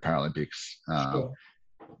qualify for the Paralympics. Sure.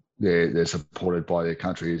 They're supported by their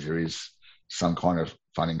countries. There is some kind of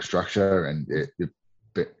funding structure, and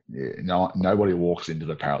nobody walks into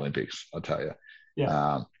the Paralympics, I'll tell you.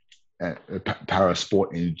 Yeah. Para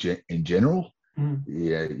sport in general,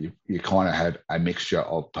 you kind of have a mixture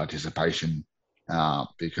of participation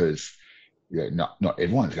because not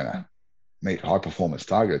everyone's going to meet high performance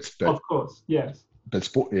targets, but Of course, yes. but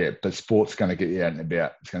sport's going to get you out and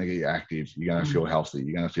about. It's going to get you active. You're going to feel healthy.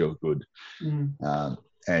 You're going to feel good,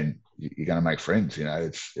 and you're going to make friends.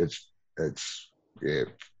 It's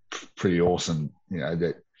pretty awesome.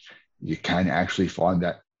 That you can actually find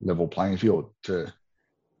that level playing field to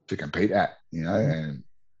compete at. And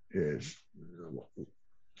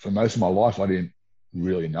for most of my life, I didn't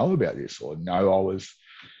really know about this or know I was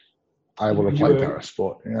able to play para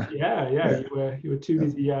sport. Yeah. You were too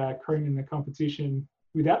busy creaming the competition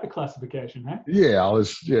without the classification, huh? Yeah, I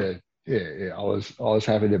was. I was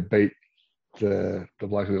happy to beat the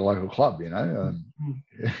bloke at the local club, and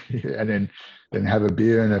then have a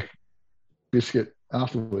beer and a biscuit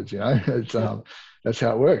afterwards. It's that's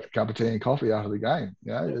how it worked. A cup of tea and coffee after the game.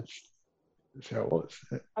 That's how it was.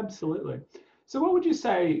 Absolutely. So what would you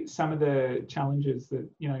say some of the challenges that,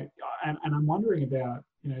 and I'm wondering about,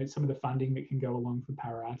 some of the funding that can go along for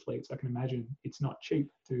para athletes. I can imagine it's not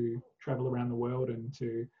cheap to travel around the world and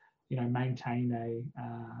to, maintain a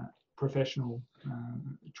professional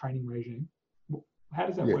training regime. How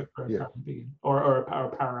does that work for a Paralympian or a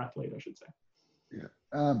para athlete, I should say?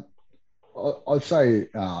 Yeah. I'd say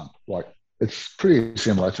it's pretty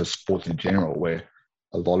similar to sports in general, where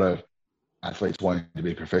a lot of athletes wanting to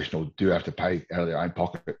be professional do have to pay out of their own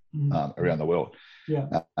pocket around the world.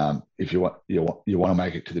 Yeah. If you want to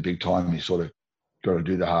make it to the big time, you sort of got to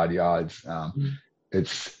do the hard yards.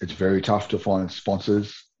 It's very tough to find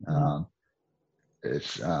sponsors.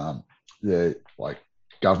 It's the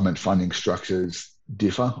government funding structures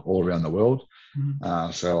differ all around the world.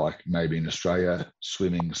 So maybe in Australia,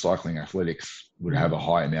 swimming, cycling, athletics would have a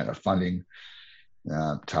high amount of funding.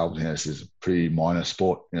 Table tennis is a pretty minor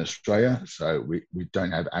sport in Australia, so we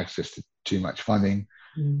don't have access to too much funding.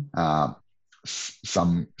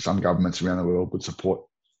 Some governments around the world would support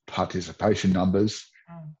participation numbers,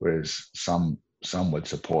 whereas some would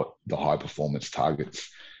support the high performance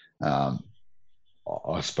targets.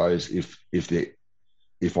 I suppose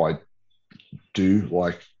if I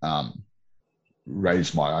do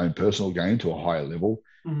raise my own personal game to a higher level,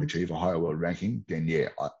 achieve a higher world ranking, then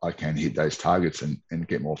I can hit those targets and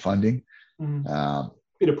get more funding.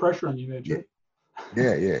 Bit of pressure on you there, Joe.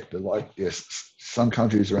 Yeah. But some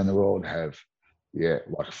countries around the world have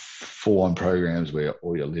full-on programs where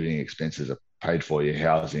all your living expenses are paid for, your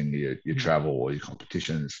housing, your travel, or your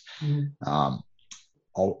competitions. I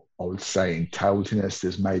would say in table tennis,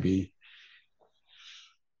 there's maybe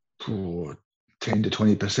 10 to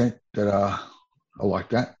 20% that are like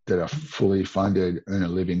that are fully funded, earn a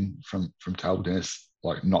living from table tennis,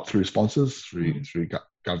 not through sponsors, through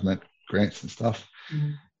government grants and stuff,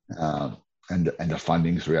 and the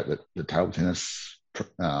funding throughout the table tennis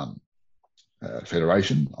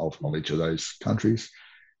federation of each of those countries.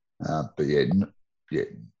 But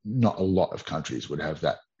not a lot of countries would have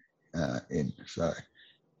that in. So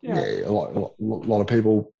a lot of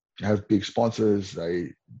people have big sponsors.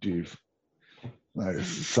 They do.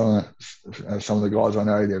 Some of the guys I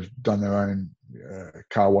know, they've done their own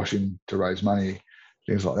car washing to raise money,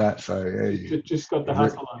 things like that. So just got the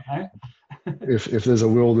hustle on, hey? if there's a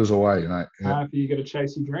will, there's a way, mate. You got to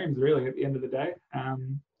chase your dreams, really. At the end of the day,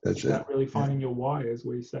 that's about really finding your why, as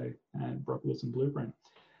we say, Brock Wilson Blueprint.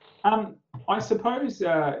 I suppose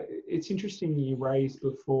it's interesting you raised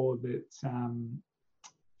before that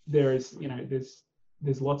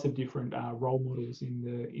there's lots of different role models in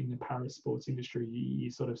the para sports industry. You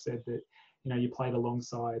sort of said that you played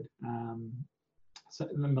alongside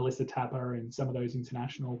Melissa Tapper and some of those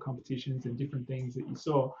international competitions and different things that you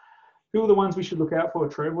saw. Who are the ones we should look out for,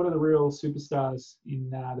 Trev? What are the real superstars in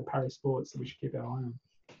the para sports that we should keep our eye on?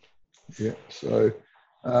 Yeah, so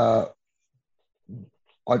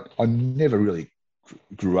I never really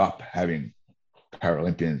grew up having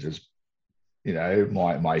Paralympians as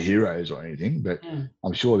my heroes or anything, but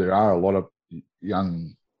I'm sure there are a lot of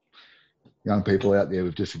young people out there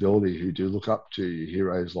with disability who do look up to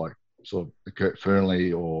heroes like sort of Kurt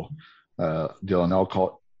Fernley or Dylan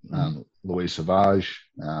Alcott, Louise Savage,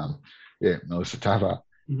 Melissa Tapper.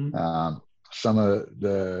 Some of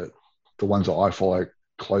the ones that I follow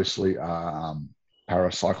closely are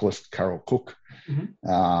paracyclist Carol Cook,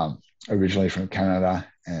 originally from Canada,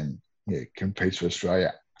 and competes for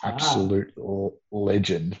Australia. Absolute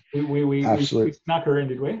legend. We snuck her in,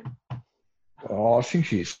 did we? Oh, I think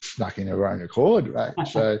she's snuck in her own accord, right?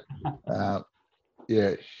 So,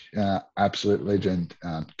 absolute legend.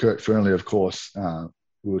 Kurt Fernley, of course,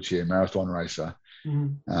 wheelchair marathon racer.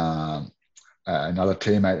 Another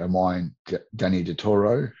teammate of mine, Danny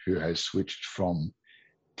DeToro, who has switched from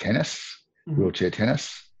tennis, wheelchair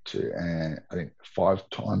tennis, and I think 5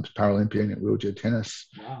 times Paralympian at wheelchair tennis.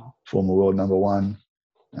 Wow. Former world number 1,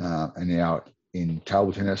 and now in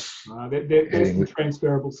table tennis. There's some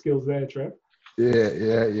transferable skills there, Trev.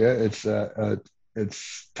 Yeah.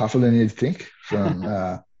 It's tougher than you'd think from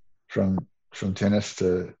tennis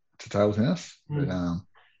to table tennis. But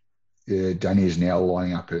Danny is now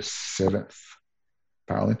lining up her 7th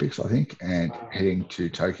Paralympics, I think, and heading to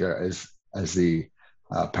Tokyo as the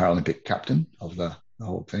Paralympic captain of the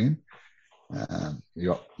whole team. You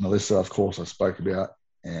got Melissa, of course, I spoke about,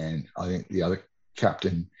 and I think the other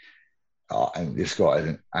captain, and this guy is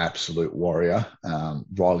an absolute warrior,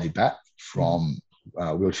 Riley Batt from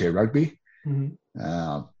wheelchair rugby.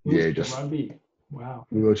 Wheelchair rugby. Wow.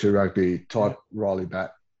 Wheelchair rugby type. Riley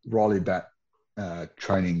Batt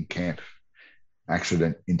training camp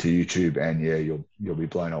accident into YouTube, and you'll be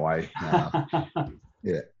blown away.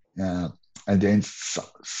 And then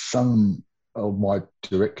some of my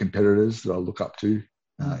direct competitors that I look up to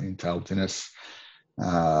in table tennis.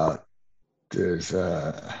 There's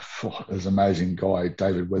an amazing guy,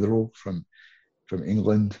 David Weatherall from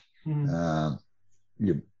England, from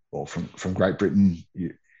Great Britain.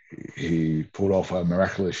 He pulled off a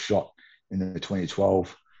miraculous shot in the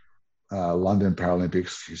 2012 London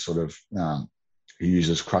Paralympics. He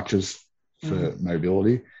uses crutches for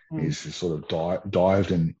mobility. He's sort of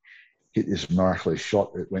dived and hit this miraculous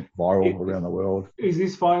shot that went viral around the world. Is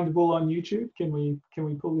this findable on YouTube? Can we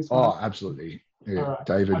pull this one? Oh, absolutely. Yeah, right.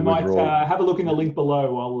 David I might Weatherall. have a look in the link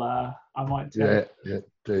below. I might. There you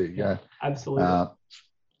go. Absolutely.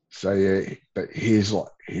 But he's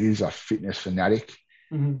a fitness fanatic.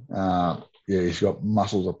 He's got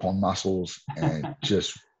muscles upon muscles, and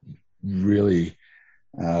just really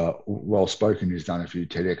well spoken. He's done a few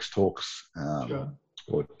TEDx talks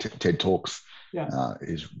or TED talks.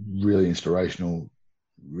 He's really inspirational,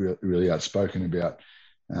 really outspoken about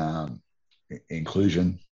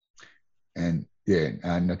inclusion. And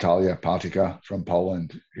Natalia Partyka from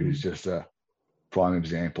Poland, who's just a prime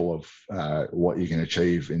example of what you can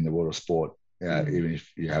achieve in the world of sport, even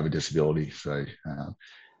if you have a disability. So,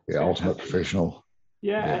 ultimate professional.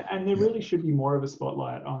 And there really should be more of a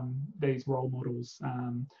spotlight on these role models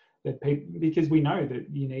that people, because we know that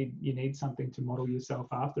you need something to model yourself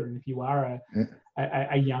after. And if you are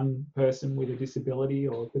a young person with a disability,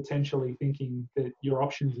 or potentially thinking that your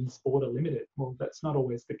options in sport are limited, well, that's not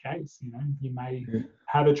always the case. You may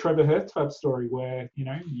have a Trevor Hirth type story where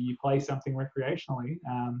you play something recreationally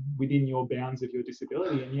within your bounds of your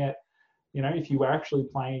disability, and yet if you were actually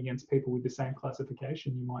playing against people with the same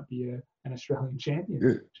classification, you might be an Australian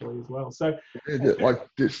champion actually as well. So like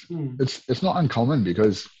this, it's not uncommon,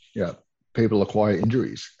 because people acquire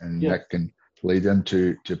injuries, and that can lead them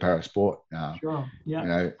to parasport.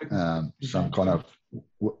 Some kind of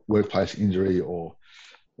workplace injury, or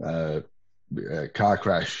car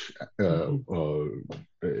crash, or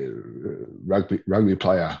rugby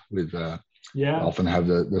player with often have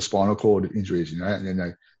the spinal cord injuries, and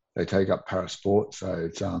then they take up parasport. So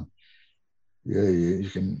it's you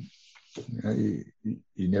can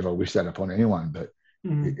you never wish that upon anyone, but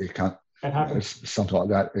it can't. It happens. Something like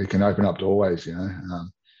that. It can open up doorways,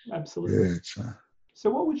 Absolutely. So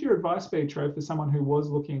what would your advice be, Trev, for someone who was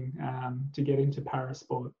looking to get into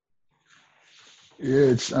parasport?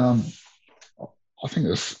 It's I think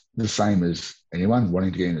it's the same as anyone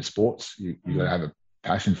wanting to get into sports. You got to have a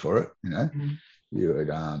passion for it. You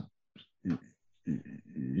would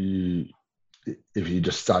if you're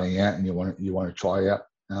just starting out and you want to try out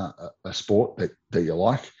a sport that you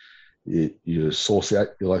like, you source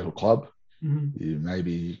out your local club. You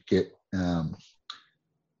maybe get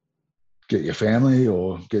your family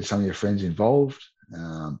or get some of your friends involved.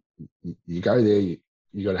 You go there.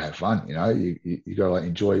 You got to have fun. You got to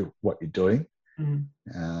enjoy what you're doing.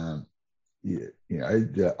 I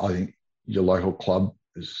think your local club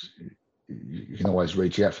is. You can always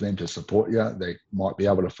reach out for them to support you. They might be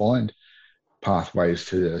able to find pathways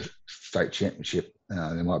to the state championship.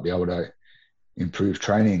 They might be able to improve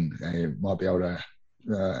training. They might be able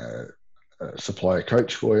to supply a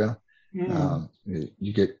coach for you.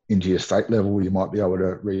 You get into your state level, you might be able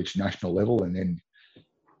to reach national level, and then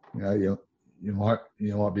you might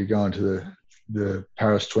be going to the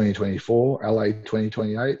Paris 2024, LA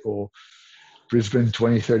 2028, or Brisbane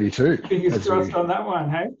 2032. Fingers crossed on that one,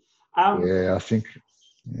 hey? I think.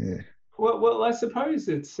 Well, I suppose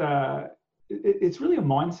it's really a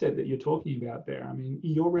mindset that you're talking about there. I mean,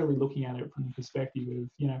 you're really looking at it from the perspective of,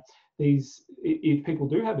 if people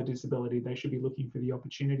do have a disability, they should be looking for the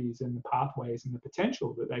opportunities and the pathways and the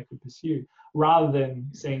potential that they could pursue, rather than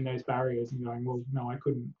seeing those barriers and going, well, no, I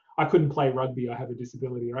I couldn't play rugby, I have a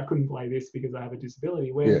disability, or I couldn't play this because I have a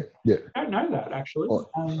disability. Where yeah. I don't know that actually.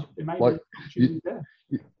 There may like, be opportunities there.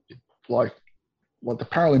 Like the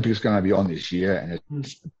Paralympics is going to be on this year, and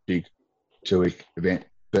it's a big 2-week event.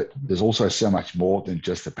 But there's also so much more than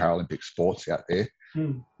just the Paralympic sports out there.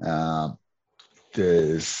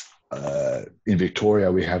 There's in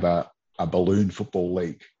Victoria we have a balloon football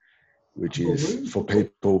league, which is for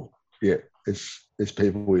people. Yeah, it's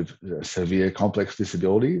people with severe complex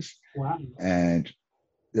disabilities. Wow. And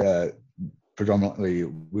predominantly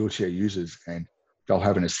wheelchair users, and they'll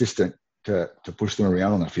have an assistant to push them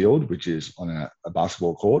around on the field, which is on a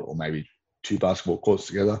basketball court or maybe 2 basketball courts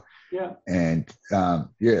together. Yeah. And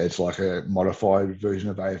it's like a modified version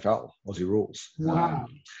of AFL, Aussie rules. Wow.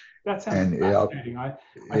 That sounds fascinating. I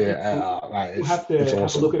think we'll have to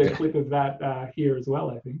have a look at a clip of that here as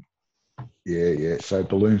well, I think. Yeah. So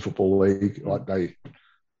Balloon Football League, like the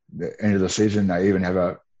end of the season, they even have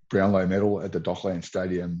a Brownlow medal at the Dockland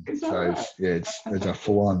Stadium. So right? It's a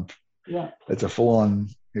full on. Yeah. It's a full on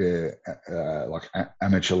like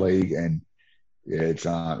amateur league, and it's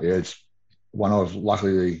one I've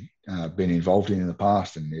luckily been involved in the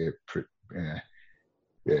past, and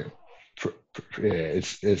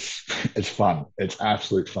it's fun. It's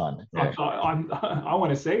absolute fun. Yeah. I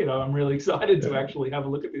want to see it. I'm really excited to actually have a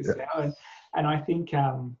look at this now, and I think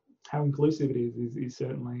how inclusive it is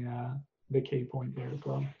certainly the key point there as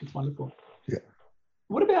well. It's wonderful. Yeah.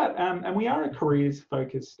 What about and we are a careers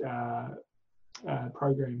focused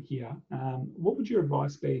program here. What would your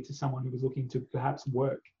advice be to someone who was looking to perhaps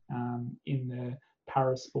work in the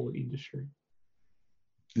parasport industry?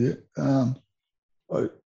 Yeah.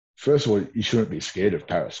 First of all, you shouldn't be scared of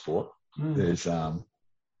parasport.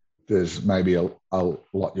 There's maybe a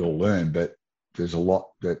lot you'll learn, but there's a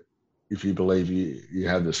lot that if you believe you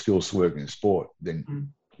have the skills to work in sport,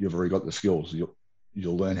 then you've already got the skills.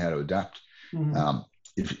 You'll learn how to adapt.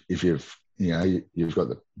 If you've got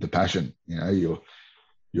the passion, you'll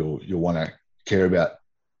want to care about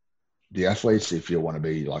the athletes. If you want to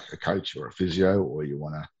be like a coach or a physio, or you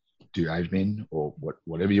want to do admin or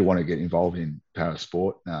whatever you want to get involved in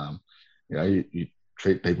parasport, you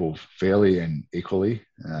treat people fairly and equally,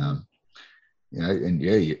 and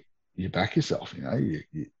you back yourself.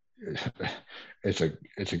 It's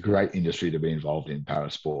a great industry to be involved in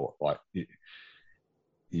parasport. Like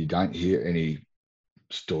you don't hear any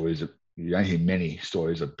stories you don't hear many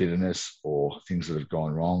stories of bitterness or things that have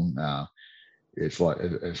gone wrong. It's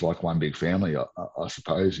like one big family, I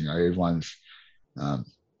suppose. Everyone's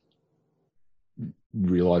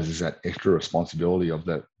realizes that extra responsibility of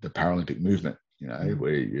the Paralympic movement.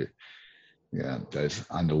 Where those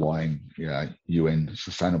underlying UN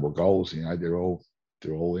sustainable goals. They're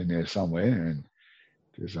all in there somewhere, and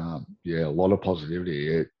there's a lot of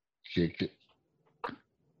positivity.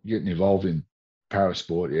 Getting involved in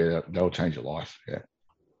parasport, that'll change your life. Yeah.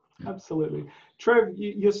 Absolutely. Trev,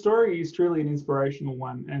 your story is truly an inspirational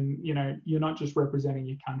one. And, you're not just representing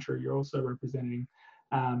your country, you're also representing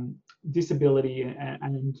disability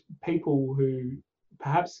and people who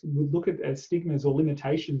perhaps would look at stigmas or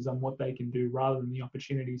limitations on what they can do rather than the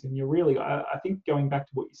opportunities. And you're really, I think going back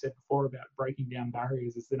to what you said before about breaking down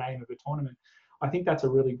barriers is the name of the tournament. I think that's a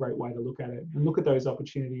really great way to look at it and look at those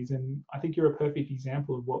opportunities. And I think you're a perfect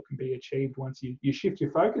example of what can be achieved once you shift your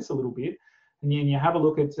focus a little bit and you have a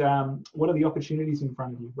look at what are the opportunities in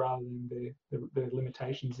front of you rather than the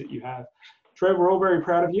limitations that you have. Trevor, we're all very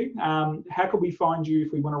proud of you. How could we find you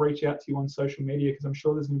if we want to reach out to you on social media? Because I'm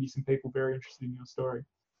sure there's going to be some people very interested in your story.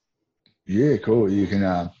 Yeah, cool. You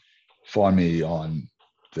can find me on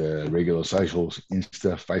the regular socials,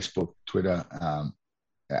 Insta, Facebook, Twitter,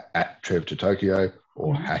 at Trev to Tokyo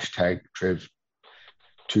or hashtag Trev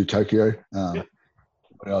to Tokyo. I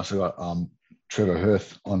also got Trevor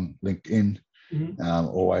Hirth on LinkedIn.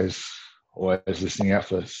 Always listening out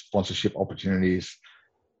for sponsorship opportunities.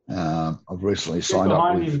 I've recently signed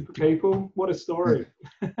up with people. What a story!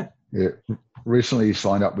 Recently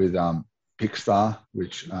signed up with Pickstar,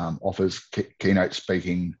 which offers keynote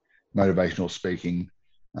speaking, motivational speaking.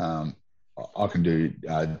 I can do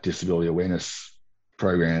disability awareness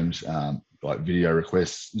programs, like video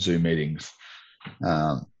requests, Zoom meetings.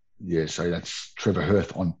 So that's Trevor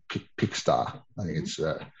Hirth on Pickstar. I think it's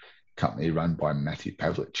a company run by Matthew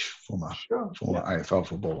Pavlich, former AFL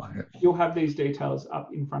footballer. Yeah. You'll have these details up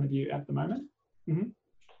in front of you at the moment.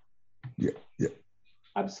 Yeah.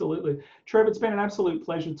 Absolutely. Trevor, it's been an absolute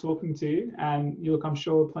pleasure talking to you. And I'm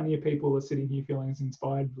sure plenty of people are sitting here feeling as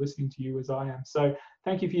inspired listening to you as I am. So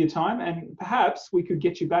thank you for your time. And perhaps we could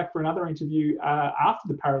get you back for another interview after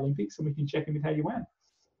the Paralympics and we can check in with how you went.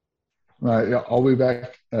 Right. Yeah, I'll be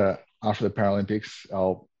back after the Paralympics.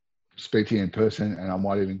 I'll speak to you in person, and I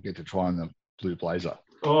might even get to try on the blue blazer.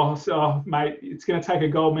 Oh, mate, it's going to take a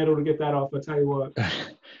gold medal to get that off. I tell you what.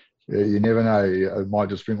 Yeah, you never know. I might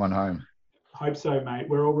just bring one home. Hope so, mate.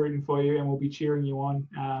 We're all rooting for you, and we'll be cheering you on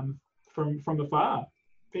from afar.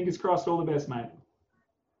 Fingers crossed. All the best, mate.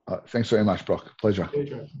 Thanks very much, Brock. Pleasure.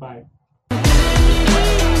 Bye.